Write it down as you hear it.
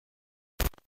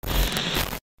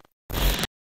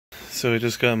So I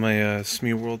just got my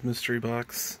Smeye World mystery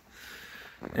box,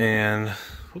 and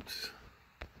oops,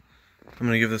 I'm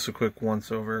gonna give this a quick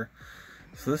once over.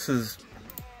 So this is,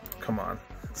 come on.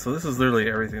 So this is literally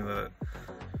everything that,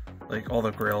 like all the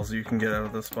grails that you can get out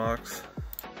of this box.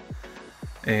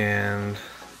 And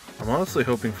I'm honestly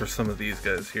hoping for some of these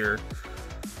guys here,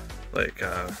 like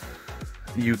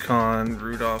Yukon,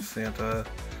 Rudolph, Santa,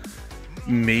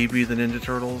 maybe the Ninja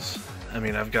Turtles. I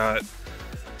mean, I've got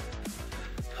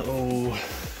a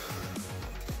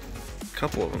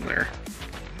couple of them there.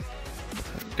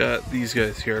 I've got these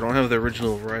guys here. I don't have the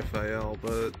original Raphael,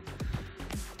 but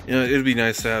you know, it'd be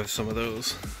nice to have some of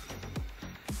those.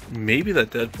 Maybe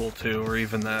that Deadpool 2, or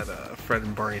even that Fred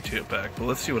and Barney 2 pack, but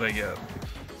let's see what I get.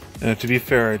 To be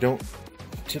fair, I don't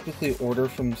typically order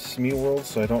from Smeye World,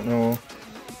 so I don't know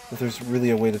if there's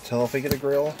really a way to tell if I get a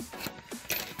grail.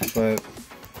 But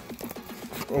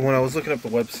when I was looking up the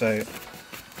website,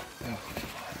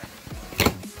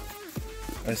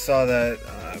 I saw that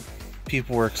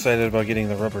people were excited about getting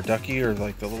the rubber ducky, or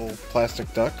like the little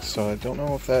plastic duck, so I don't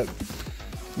know if that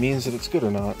means that it's good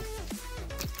or not.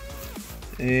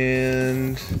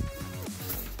 And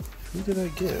who did I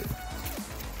get?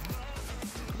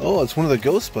 Oh, it's one of the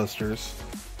Ghostbusters.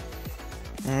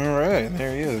 Alright,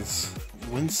 there he is.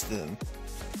 Winston.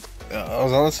 I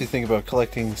was honestly thinking about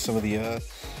collecting some of the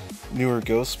newer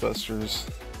Ghostbusters,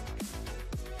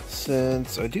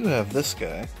 since I do have this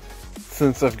guy.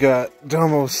 Since I've got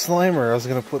Domo's Slimer, I was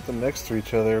going to put them next to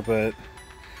each other, but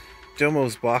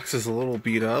Domo's box is a little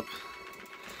beat up.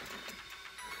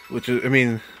 Which is, I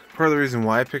mean, part of the reason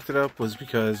why I picked it up was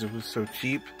because it was so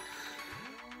cheap.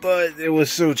 But it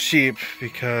was so cheap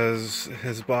because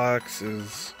his box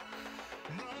is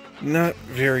not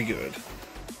very good.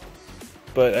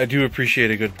 But I do appreciate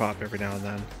a good pop every now and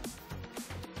then.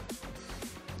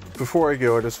 Before I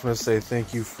go, I just want to say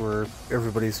thank you for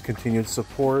everybody's continued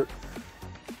support.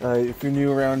 If you're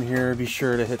new around here, be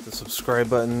sure to hit the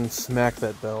subscribe button, smack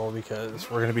that bell, because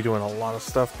we're going to be doing a lot of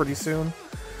stuff pretty soon.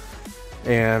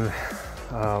 And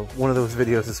one of those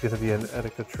videos is going to be an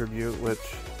Etika tribute, which,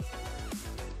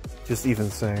 just even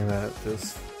saying that,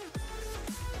 just,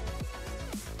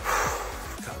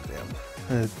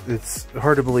 goddamn, it's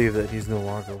hard to believe that he's no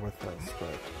longer with us.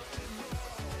 But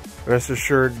rest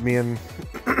assured, me and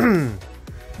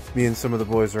some of the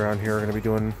boys around here are going to be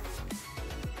doing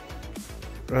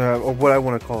what I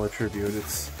want to call a tribute.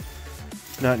 It's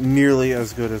not nearly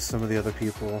as good as some of the other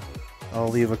people. I'll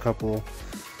leave a couple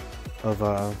of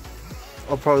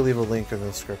I'll probably leave a link in the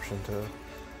description to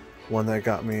one that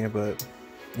got me, but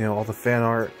you know, all the fan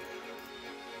art,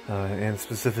 and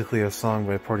specifically a song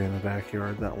by Party in the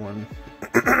Backyard, that one,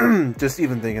 just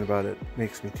even thinking about it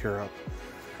makes me tear up.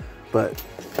 But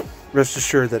rest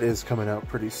assured that is coming out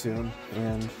pretty soon,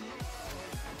 and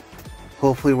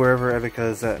hopefully wherever Etika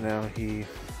is at now, he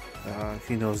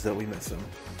knows that we miss him.